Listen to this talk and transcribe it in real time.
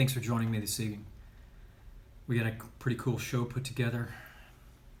Thanks for joining me this evening. We got a pretty cool show put together.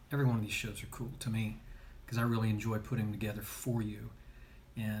 Every one of these shows are cool to me because I really enjoy putting them together for you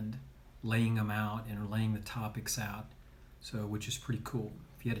and laying them out and laying the topics out, which is pretty cool.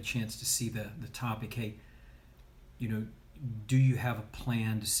 If you had a chance to see the topic, hey, do you have a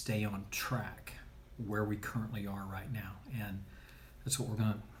plan to stay on track where we currently are right now? And that's what we're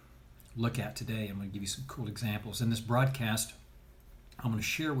going to look at today. I'm going to give you some cool examples. In this broadcast, I'm going to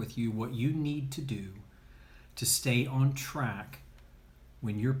share with you what you need to do to stay on track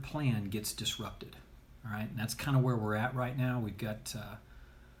when your plan gets disrupted. All right, and that's kind of where we're at right now. We've got a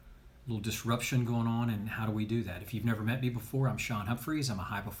little disruption going on, and how do we do that? If you've never met me before, I'm Sean Humphreys. I'm a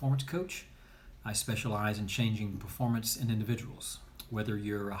high performance coach. I specialize in changing performance in individuals. Whether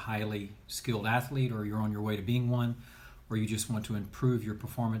you're a highly skilled athlete or you're on your way to being one, or you just want to improve your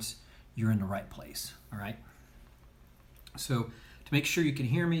performance, you're in the right place. All right. So to make sure you can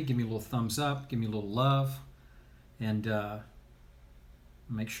hear me, give me a little thumbs up, give me a little love, and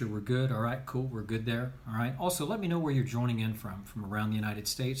make sure we're good. All right, cool, we're good there. All right. Also, let me know where you're joining in from around the United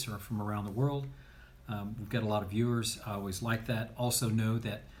States or from around the world. We've got a lot of viewers. I always like that. Also know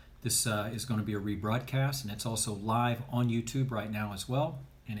that this is going to be a rebroadcast, and it's also live on YouTube right now as well,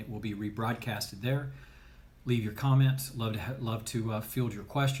 and it will be rebroadcasted there. Leave your comments. Love to field your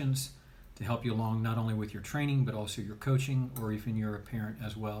questions to help you along not only with your training but also your coaching, or even you're a parent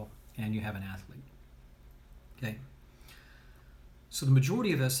as well and you have an athlete. Okay. So the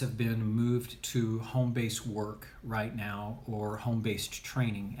majority of us have been moved to home-based work right now, or home-based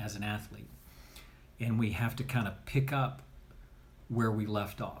training as an athlete, and we have to kind of pick up where we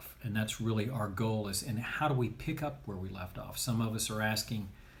left off, and that's really our goal. And how do we pick up where we left off? Some of us are asking,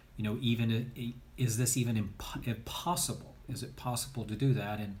 is this even possible? Is it possible to do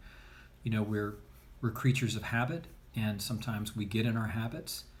that? And we're creatures of habit, and sometimes we get in our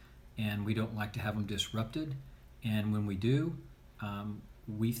habits and we don't like to have them disrupted. And when we do,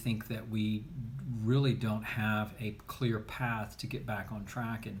 we think that we really don't have a clear path to get back on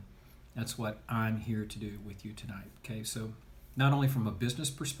track. And that's what I'm here to do with you tonight. Okay, so not only from a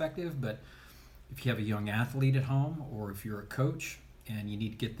business perspective, but if you have a young athlete at home, or if you're a coach and you need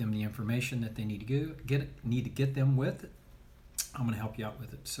to get them the information that they need to get them with, I'm going to help you out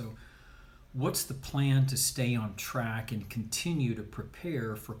with it. So what's the plan to stay on track and continue to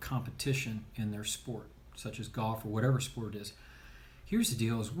prepare for competition in their sport, such as golf or whatever sport it is? Here's the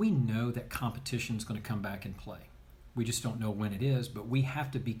deal: is we know that competition is going to come back and play. We just don't know when it is, but we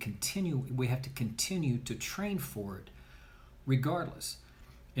have to continue to train for it regardless.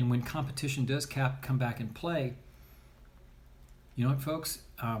 And when competition does come back and play, you know what, folks?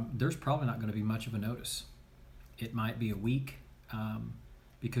 There's probably not going to be much of a notice. It might be a week,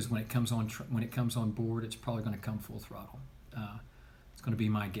 because when it comes on board, it's probably going to come full throttle. It's going to be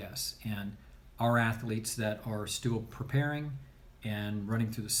my guess. And our athletes that are still preparing and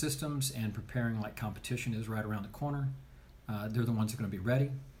running through the systems and preparing like competition is right around the corner, they're the ones that are going to be ready.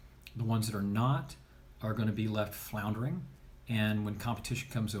 The ones that are not are going to be left floundering. And when competition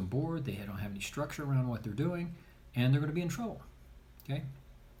comes on board, they don't have any structure around what they're doing, and they're going to be in trouble. Okay?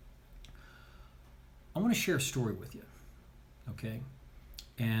 I want to share a story with you. Okay?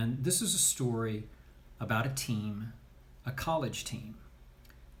 And this is a story about a team, a college team,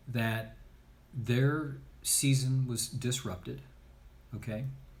 that their season was disrupted. Okay?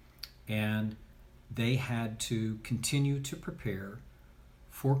 And they had to continue to prepare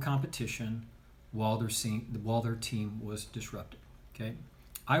for competition while their team was disrupted. Okay,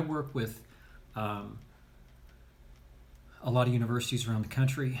 I work with a lot of universities around the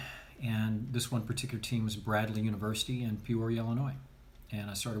country, and this one particular team was Bradley University in Peoria, Illinois, and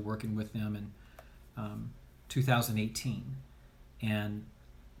I started working with them in 2018. And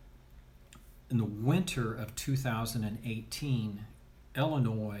in the winter of 2018,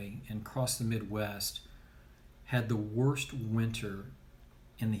 Illinois and across the Midwest had the worst winter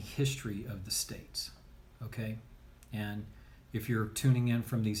in the history of the states. Okay, and if you're tuning in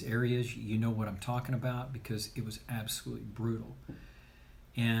from these areas, you know what I'm talking about, because it was absolutely brutal.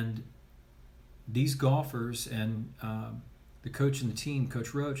 And these golfers and the coach and the team,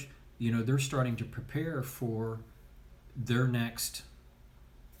 Coach Roach, they're starting to prepare for their next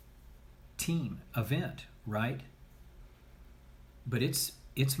team event, right? But it's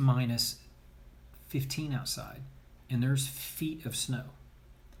minus 15 outside, and there's feet of snow,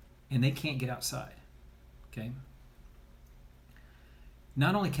 and they can't get outside. Okay.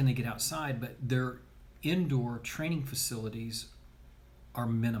 Not only can they get outside, but their indoor training facilities are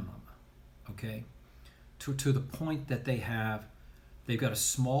minimum. Okay. To the point that they've got a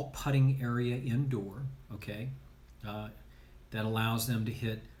small putting area indoor. Okay. That allows them to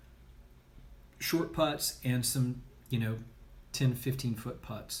hit short putts and some, 10, 15 foot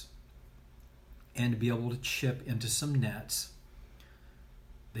putts, and to be able to chip into some nets.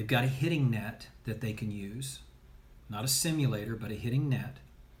 They've got a hitting net that they can use, not a simulator, but a hitting net.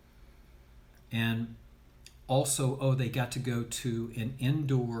 And also, they got to go to an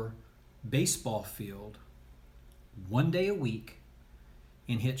indoor baseball field one day a week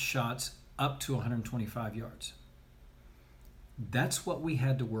and hit shots up to 125 yards. That's what we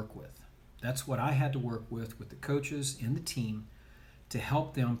had to work with. That's what I had to work with the coaches and the team to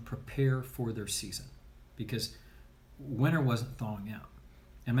help them prepare for their season, because winter wasn't thawing out.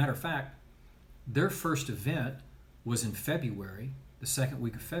 As a matter of fact, their first event was in February, the second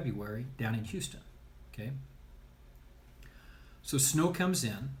week of February, down in Houston. Okay? So snow comes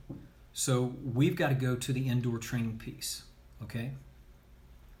in, so we've got to go to the indoor training piece. Okay?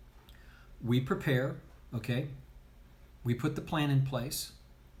 We prepare, okay? We put the plan in place.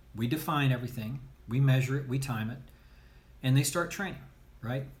 We define everything. We measure it, we time it, and they start training,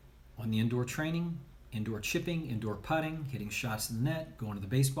 right? On the indoor training, indoor chipping, indoor putting, hitting shots in the net, going to the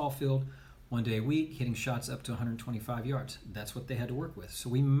baseball field one day a week, hitting shots up to 125 yards. That's what they had to work with. So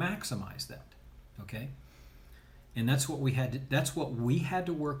we maximize that, okay? And that's what we had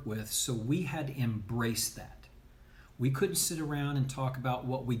to work with, so we had to embrace that. We couldn't sit around and talk about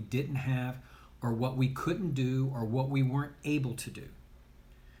what we didn't have or what we couldn't do or what we weren't able to do.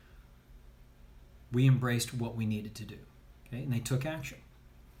 We embraced what we needed to do, okay? And they took action.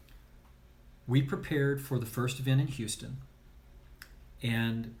 We prepared for the first event in Houston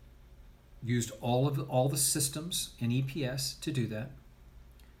and used all the systems in EPS to do that.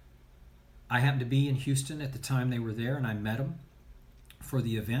 I happened to be in Houston at the time they were there, and I met them for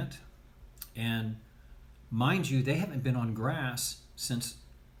the event. And mind you, they haven't been on grass since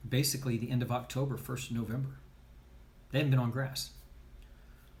basically the end of October, 1st of November. They haven't been on grass.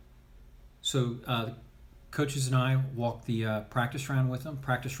 So coaches and I walked the practice round with them.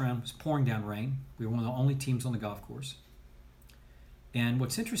 Practice round was pouring down rain. We were one of the only teams on the golf course. And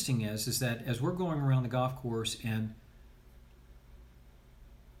what's interesting is that as we're going around the golf course and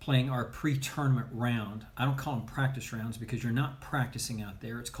playing our pre-tournament round, I don't call them practice rounds because you're not practicing out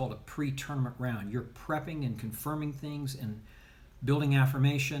there. It's called a pre-tournament round. You're prepping and confirming things and building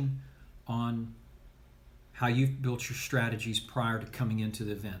affirmation on how you've built your strategies prior to coming into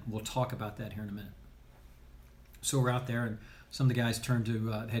the event. We'll talk about that here in a minute. So we're out there, and some of the guys turn to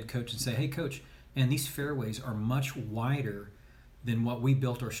the head coach and say, "Hey, coach, and these fairways are much wider than what we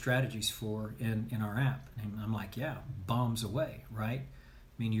built our strategies for in our app." And I'm like, "Yeah, bombs away, right?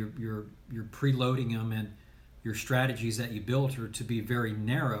 I mean, you're preloading them, and your strategies that you built are to be very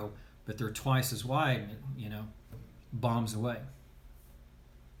narrow, but they're twice as wide, bombs away."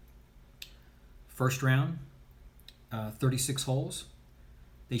 First round, 36 holes,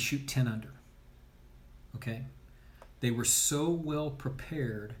 they shoot 10 under. Okay? They were so well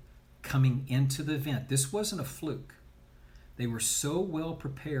prepared coming into the event. This wasn't a fluke. They were so well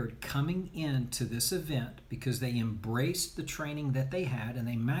prepared coming into this event because they embraced the training that they had and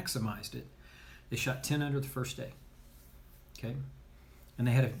they maximized it. They shot 10 under the first day. Okay? And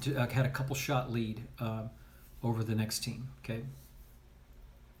they had a couple shot lead over the next team. Okay?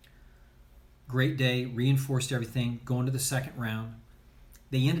 Great day, reinforced everything, going to the second round.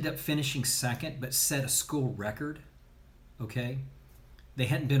 They ended up finishing second, but set a school record, okay? They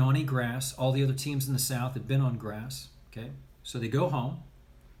hadn't been on any grass. All the other teams in the South had been on grass, okay? So they go home.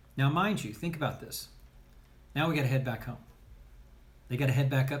 Now, mind you, think about this. Now we got to head back home. They got to head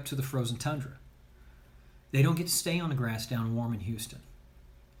back up to the frozen tundra. They don't get to stay on the grass down warm in Houston.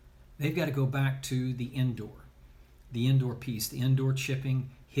 They've got to go back to the indoor piece, the indoor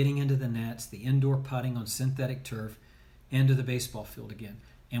chipping, hitting into the nets, the indoor putting on synthetic turf, and to the baseball field again.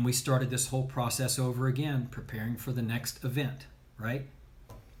 And we started this whole process over again, preparing for the next event, right?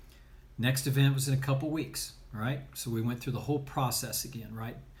 Next event was in a couple weeks, right? So we went through the whole process again,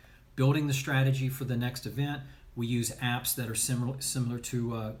 right? Building the strategy for the next event. We use apps that are similar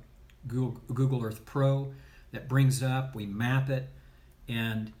to Google Earth Pro that brings it up. We map it,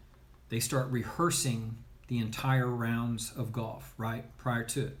 and they start rehearsing the entire rounds of golf, right, prior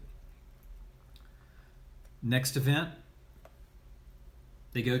to it. Next event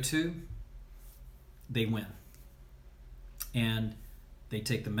they go to, they win. And they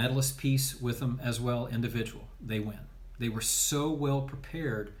take the medalist piece with them as well, individual. They win. They were so well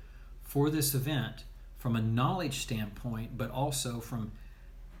prepared for this event from a knowledge standpoint, but also from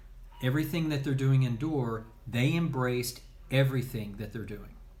everything that they're doing indoor. They embraced everything that they're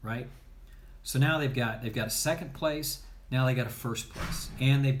doing, right? So now they've got a second place, now they got a first place,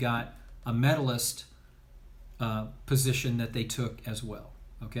 and they've got a medalist position that they took as well,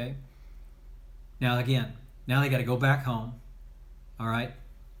 okay? Now again, now they got to go back home, all right,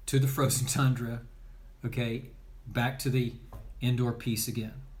 to the frozen tundra, okay, back to the indoor piece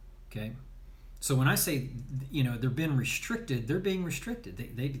again, okay. So when I say, they're being restricted, they're being restricted.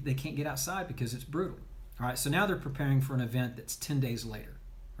 They can't get outside because it's brutal. All right, so now they're preparing for an event that's 10 days later,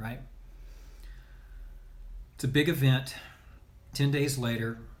 right? It's a big event. 10 days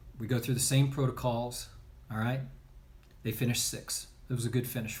later, we go through the same protocols, all right? They finished 6th. It was a good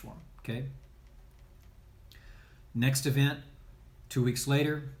finish for them, okay? Next event, 2 weeks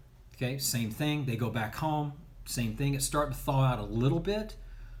later, okay, same thing. They go back home, same thing. It's starting to thaw out a little bit,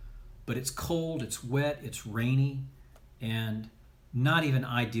 but it's cold, it's wet, it's rainy, and not even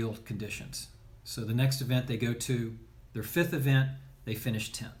ideal conditions. So the next event they go to, their 5th event, they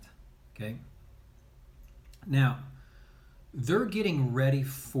finish 10th, okay? Now, they're getting ready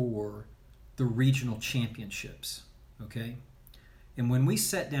for the regional championships, okay? And when we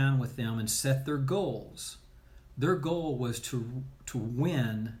sat down with them and set their goals, their goal was to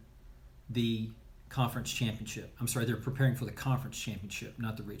win the conference championship. I'm sorry, they're preparing for the conference championship,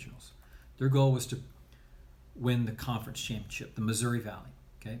 not the regionals. Their goal was to win the conference championship, the Missouri Valley,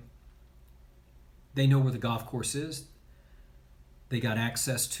 okay? They know where the golf course is. They got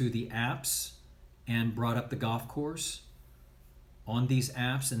access to the apps and brought up the golf course. On these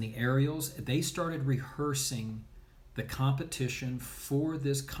apps and the aerials, they started rehearsing the competition for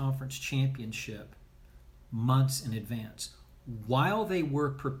this conference championship months in advance. While they were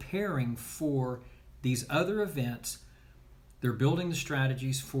preparing for these other events, they're building the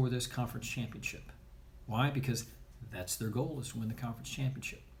strategies for this conference championship. Why? Because that's their goal, is to win the conference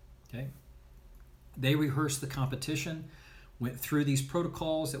championship. Okay? They rehearsed the competition, went through these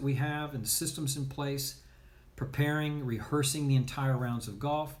protocols that we have and the systems in place, preparing, rehearsing the entire rounds of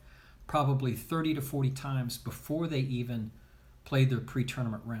golf, probably 30 to 40 times before they even played their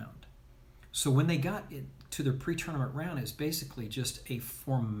pre-tournament round. So when they got to their pre-tournament round, it's basically just a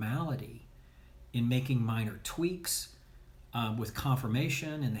formality in making minor tweaks with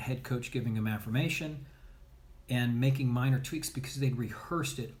confirmation and the head coach giving them affirmation and making minor tweaks because they'd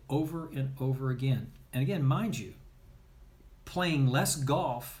rehearsed it over and over again. And again, mind you, playing less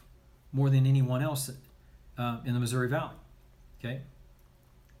golf more than anyone else in the Missouri Valley. Okay?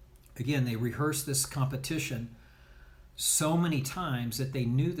 Again, they rehearsed this competition so many times that they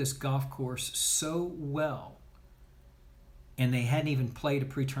knew this golf course so well, and they hadn't even played a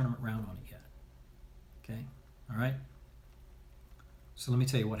pre-tournament round on it yet. Okay? All right? So let me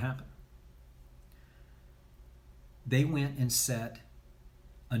tell you what happened. They went and set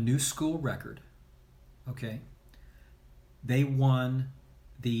a new school record. Okay? They won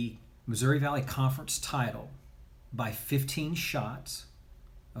the Missouri Valley Conference title by 15 shots.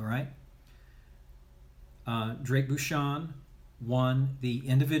 All right? Drake Bouchon won the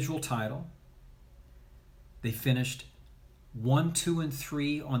individual title. They finished 1, 2, and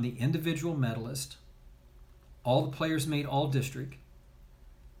 3 on the individual medalist. All the players made all district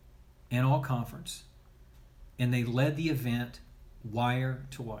and all conference. And they led the event wire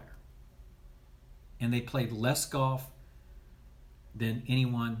to wire. And they played less golf than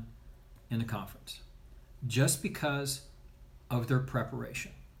anyone in the conference, just because of their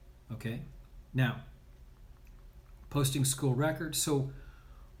preparation. Okay? Now, posting school records. So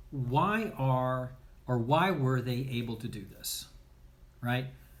why were they able to do this, right?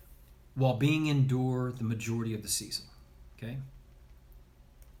 While being indoor the majority of the season, okay?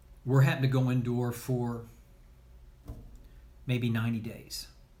 We're having to go indoor for maybe 90 days,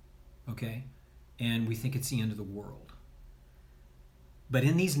 okay? And we think it's the end of the world. But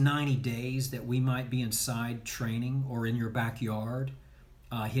in these 90 days that we might be inside training or in your backyard,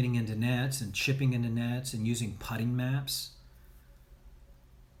 hitting into nets and chipping into nets and using putting maps,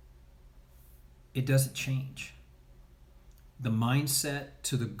 it doesn't change. The mindset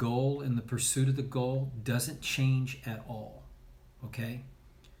to the goal and the pursuit of the goal doesn't change at all, okay?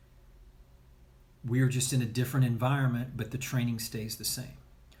 We are just in a different environment, but the training stays the same.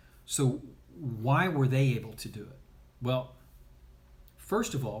 So why were they able to do it? Well,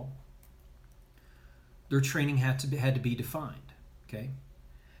 first of all, their training had to be defined, okay?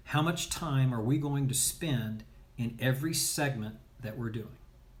 How much time are we going to spend in every segment that we're doing?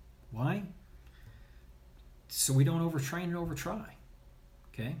 Why? So we don't overtrain and overtry,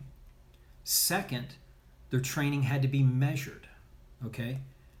 okay? Second, their training had to be measured, okay?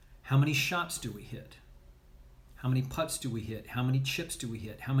 How many shots do we hit? How many putts do we hit? How many chips do we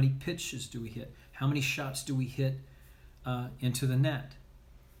hit? How many pitches do we hit? How many shots do we hit into the net?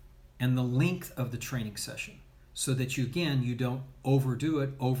 And the length of the training session, so that you don't overdo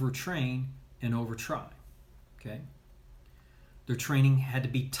it, overtrain, and overtry. Okay? Their training had to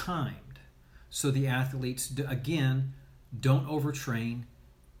be timed. so the athletes, again, don't overtrain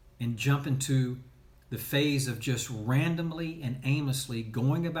and jump into the phase of just randomly and aimlessly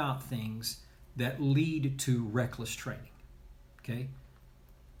going about things that lead to reckless training. Okay?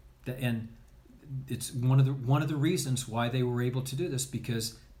 And it's one of the reasons why they were able to do this,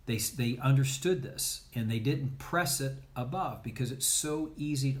 because they understood this and they didn't press it above because it's so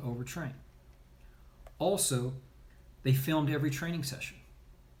easy to overtrain. Also, they filmed every training session.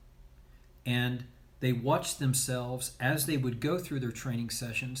 And they watched themselves as they would go through their training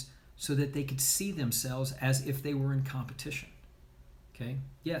sessions so that they could see themselves as if they were in competition. Okay?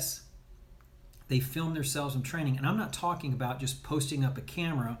 Yes, they filmed themselves in training. And I'm not talking about just posting up a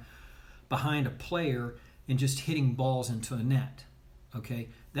camera behind a player and just hitting balls into a net. Okay?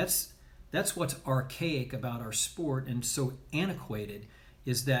 That's what's archaic about our sport and so antiquated,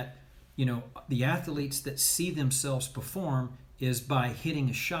 is that, the athletes that see themselves perform is by hitting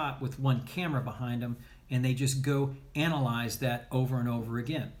a shot with one camera behind them, and they just go analyze that over and over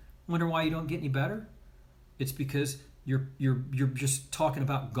again. Wonder why you don't get any better? It's because you're just talking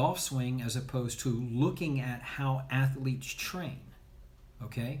about golf swing as opposed to looking at how athletes train.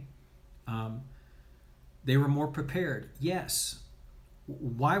 Okay? They were more prepared. Yes.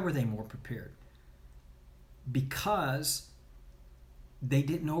 Why were they more prepared? Because they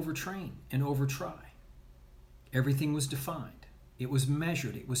didn't overtrain and overtry. Everything was defined. It was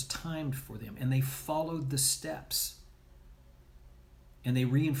measured. It was timed for them. And they followed the steps. And they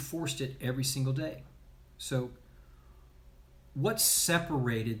reinforced it every single day. So what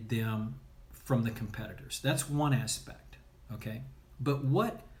separated them from the competitors? That's one aspect. Okay? But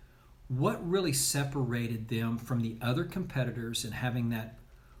what really separated them from the other competitors and having that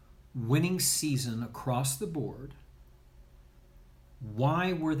winning season across the board?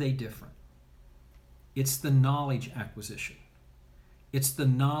 Why were they different? It's the knowledge acquisition. It's the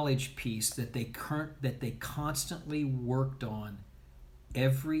knowledge piece that they constantly worked on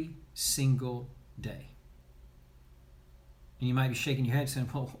every single day. And you might be shaking your head saying,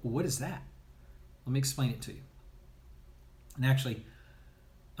 well, what is that? Let me explain it to you. And actually,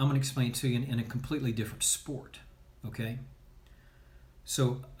 I'm going to explain it to you in a completely different sport, okay?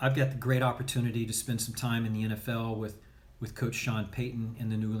 So I've got the great opportunity to spend some time in the NFL with Coach Sean Payton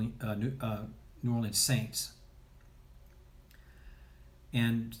and the New Orleans Saints.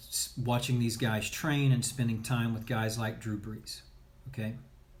 And watching these guys train and spending time with guys like Drew Brees, okay?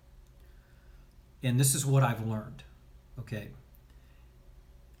 And this is what I've learned, okay?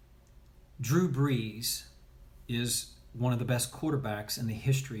 Drew Brees is one of the best quarterbacks in the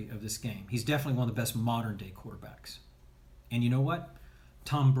history of this game. He's definitely one of the best modern day quarterbacks. And you know what?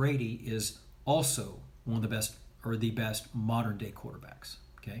 Tom Brady is also one of the best, or the best modern day quarterbacks,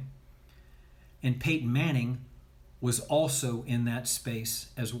 okay? And Peyton Manning was also in that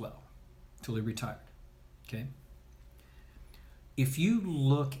space as well, till he retired, okay? If you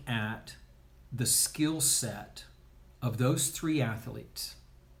look at the skill set of those three athletes,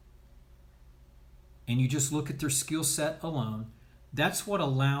 and you just look at their skill set alone, that's what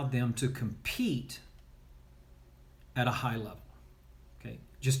allowed them to compete at a high level. Okay,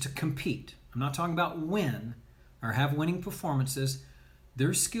 just to compete. I'm not talking about win or have winning performances.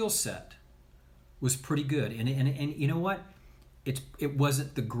 Their skill set was pretty good, and you know what? It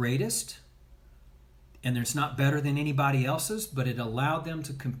wasn't the greatest, and it's not better than anybody else's, but it allowed them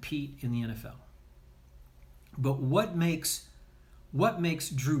to compete in the NFL. But what makes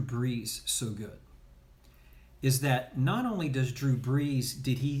Drew Brees so good is that not only does Drew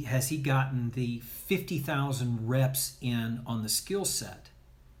Brees has he gotten the 50,000 reps in on the skill set,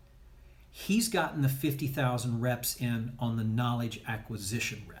 he's gotten the 50,000 reps in on the knowledge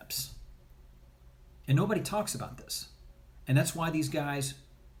acquisition reps. And nobody talks about this. And that's why these guys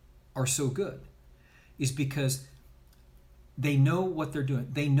are so good, is because they know what they're doing.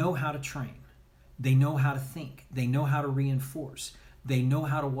 They know how to train. They know how to think. They know how to reinforce. They know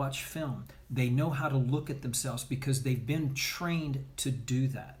how to watch film. They know how to look at themselves because they've been trained to do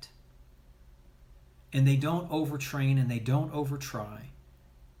that. And they don't overtrain and they don't overtry.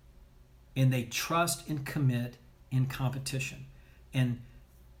 And they trust and commit in competition. And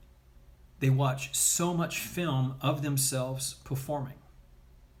they watch so much film of themselves performing.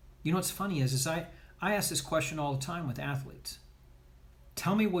 You know what's funny is I ask this question all the time with athletes.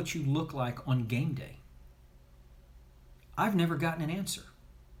 Tell me what you look like on game day. I've never gotten an answer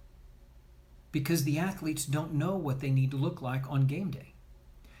because the athletes don't know what they need to look like on game day.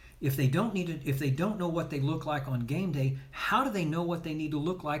 If they don't know what they look like on game day, how do they know what they need to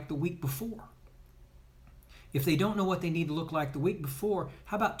look like the week before? If they don't know what they need to look like the week before,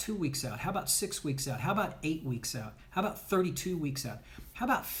 how about 2 weeks out? How about 6 weeks out? How about 8 weeks out? How about 32 weeks out? How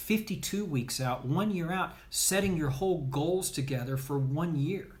about 52 weeks out, 1 year out, setting your whole goals together for 1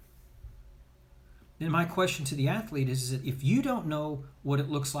 year? Then my question to the athlete is that if you don't know what it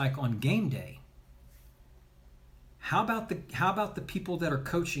looks like on game day, how about the people that are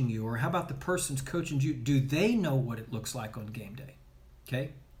coaching you, or how about the person's coaching you? Do they know what it looks like on game day?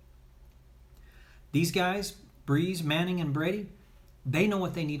 Okay? These guys, Brees, Manning, and Brady, they know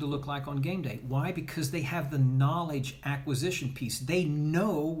what they need to look like on game day. Why? Because they have the knowledge acquisition piece. They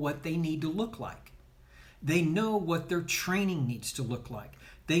know what they need to look like. They know what their training needs to look like.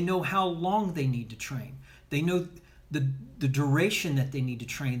 They know how long they need to train. They know the duration that they need to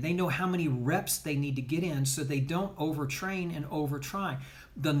train. They know how many reps they need to get in so they don't overtrain and overtry.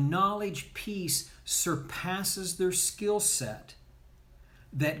 The knowledge piece surpasses their skill set,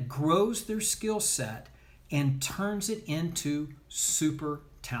 that grows their skill set and turns it into super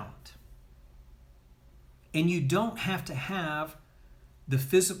talent. And you don't have to have the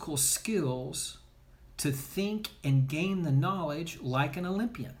physical skills to think and gain the knowledge like an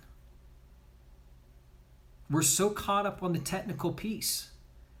Olympian. We're so caught up on the technical piece.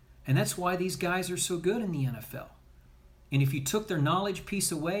 And that's why these guys are so good in the NFL. And if you took their knowledge piece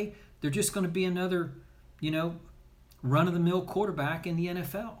away, they're just going to be another, run-of-the-mill quarterback in the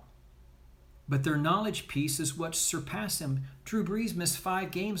NFL. But their knowledge piece is what surpassed them. Drew Brees missed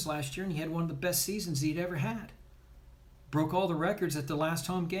 5 games last year, and he had one of the best seasons he'd ever had. Broke all the records at the last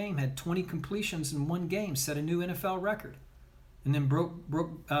home game, had 20 completions in 1 game, set a new NFL record, and then broke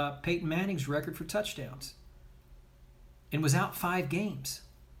Peyton Manning's record for touchdowns, and was out 5 games.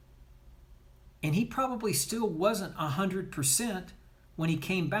 And he probably still wasn't 100% when he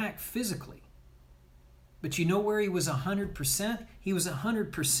came back physically. But you know where he was 100%? He was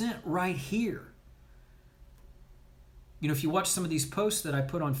 100% right here. If you watch some of these posts that I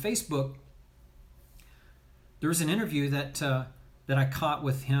put on Facebook, there was an interview that I caught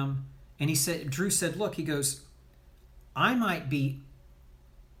with him, and Drew said, look, he goes, I might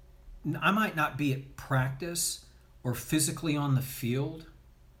not be at practice or physically on the field,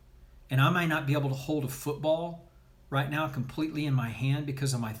 and I might not be able to hold a football right now completely in my hand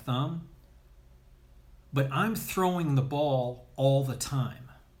because of my thumb, but I'm throwing the ball all the time.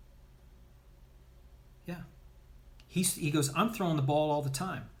 Yeah. He goes, I'm throwing the ball all the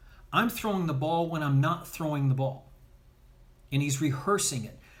time. I'm throwing the ball when I'm not throwing the ball. And he's rehearsing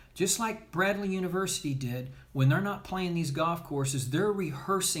it. Just like Bradley University did when they're not playing these golf courses, they're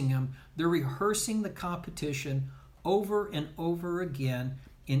rehearsing them. They're rehearsing the competition over and over again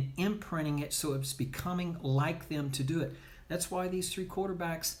and imprinting it so it's becoming like them to do it. That's why these 3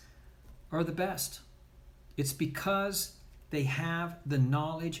 quarterbacks are the best. It's because they have the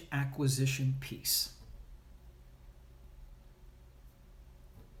knowledge acquisition piece.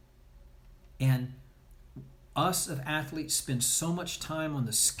 And us of athletes spend so much time on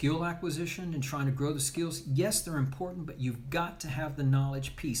the skill acquisition and trying to grow the skills. Yes, they're important, but you've got to have the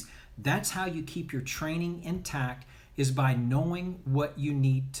knowledge piece. That's how you keep your training intact, is by knowing what you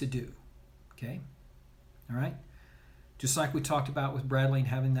need to do. Okay? All right? Just like we talked about with Bradley and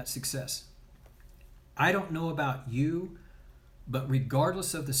having that success. I don't know about you, but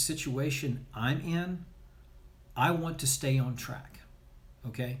regardless of the situation I'm in, I want to stay on track.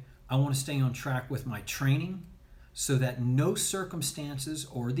 Okay? I want to stay on track with my training so that no circumstances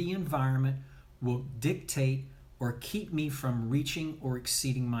or the environment will dictate or keep me from reaching or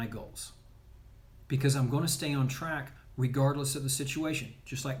exceeding my goals. Because I'm going to stay on track regardless of the situation,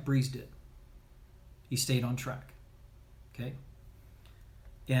 just like Brees did. He stayed on track. Okay?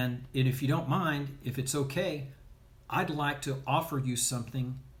 And if you don't mind, if it's okay, I'd like to offer you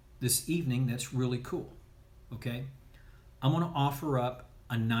something this evening that's really cool. Okay? I'm going to offer up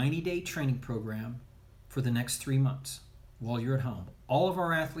a 90-day training program for the next 3 months while you're at home. All of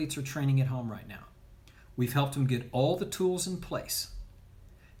our athletes are training at home right now. We've helped them get all the tools in place.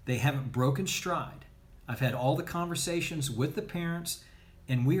 They haven't broken stride. I've had all the conversations with the parents,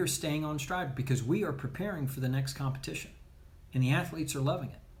 and we are staying on stride because we are preparing for the next competition. And the athletes are loving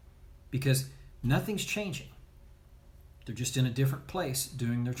it because nothing's changing. They're just in a different place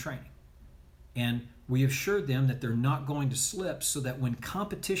doing their training. And we assured them that they're not going to slip so that when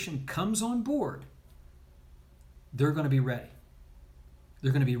competition comes on board, they're going to be ready.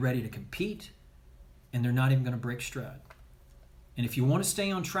 They're going to be ready to compete, and they're not even going to break stride. And if you want to stay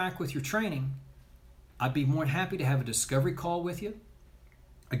on track with your training, I'd be more than happy to have a discovery call with you.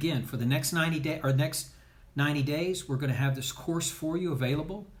 Again, for the next 90 days, we're going to have this course for you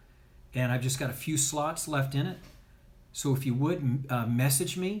available, and I've just got a few slots left in it. So if you would,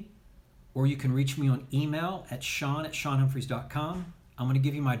 message me, or you can reach me on email at sean@seanhumphreys.com. I'm going to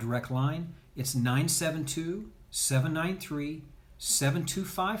give you my direct line. It's 972-793-0656.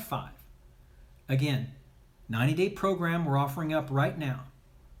 7255. Again, 90-day program we're offering up right now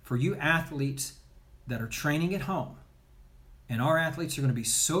for you athletes that are training at home. And our athletes are going to be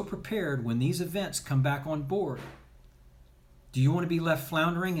so prepared when these events come back on board. Do you want to be left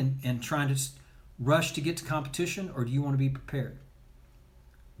floundering and trying to rush to get to competition, or do you want to be prepared?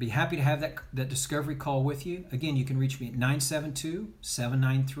 Be happy to have that discovery call with you. Again, you can reach me at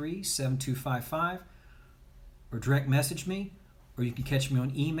 972-793-7255 or direct message me, or you can catch me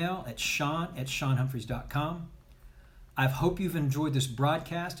on email at sean@seanhumphreys.com. I hope you've enjoyed this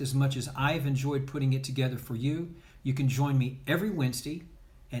broadcast as much as I've enjoyed putting it together for you. You can join me every Wednesday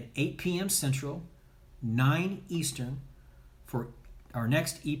at 8 p.m. Central, 9 Eastern for our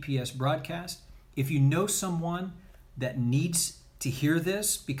next EPS broadcast. If you know someone that needs to hear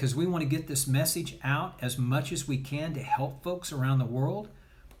this, because we want to get this message out as much as we can to help folks around the world,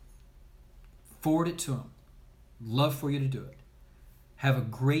 forward it to them. Love for you to do it. Have a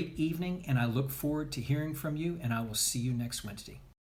great evening, and I look forward to hearing from you, and I will see you next Wednesday.